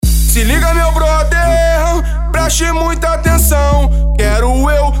Se liga, meu brother, preste muita atenção. Quero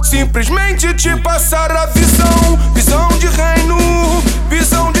eu simplesmente te passar a visão. Visão de reino,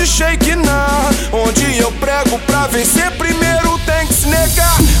 visão de Shekinah, onde eu prego pra vencer primeiro tem que se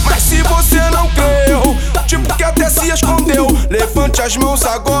negar. Mas se você não creu, tipo que até se escondeu, levante as mãos,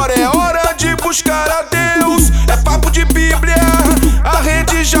 agora é hora de buscar a Deus. É papo de Bíblia, a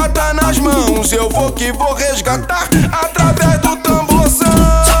rede já tá nas mãos. Eu vou que vou resgatar através do tamborzão.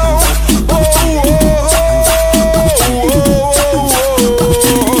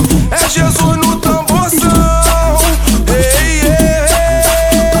 É Jesus no tamborzão.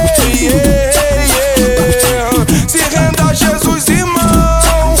 Se renda a Jesus,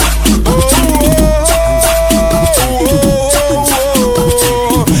 irmão.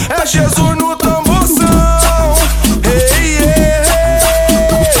 É Jesus no tamborzão.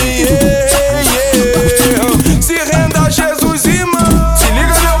 Se renda a Jesus, irmão. Se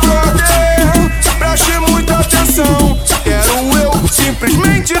liga, meu brother, preste muita atenção. Quero eu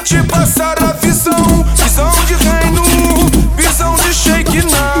simplesmente te passar a visão. Visão de reino, visão de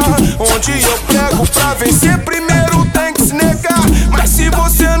Shekinah, onde eu prego pra vencer primeiro tem que se negar. Mas se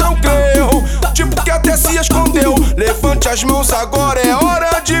você não creu, tipo que até se escondeu, levante as mãos, agora é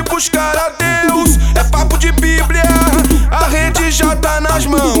hora de buscar a Deus. É papo de Bíblia, a rede já tá nas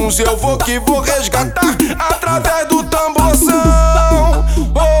mãos. Eu vou que vou resgatar através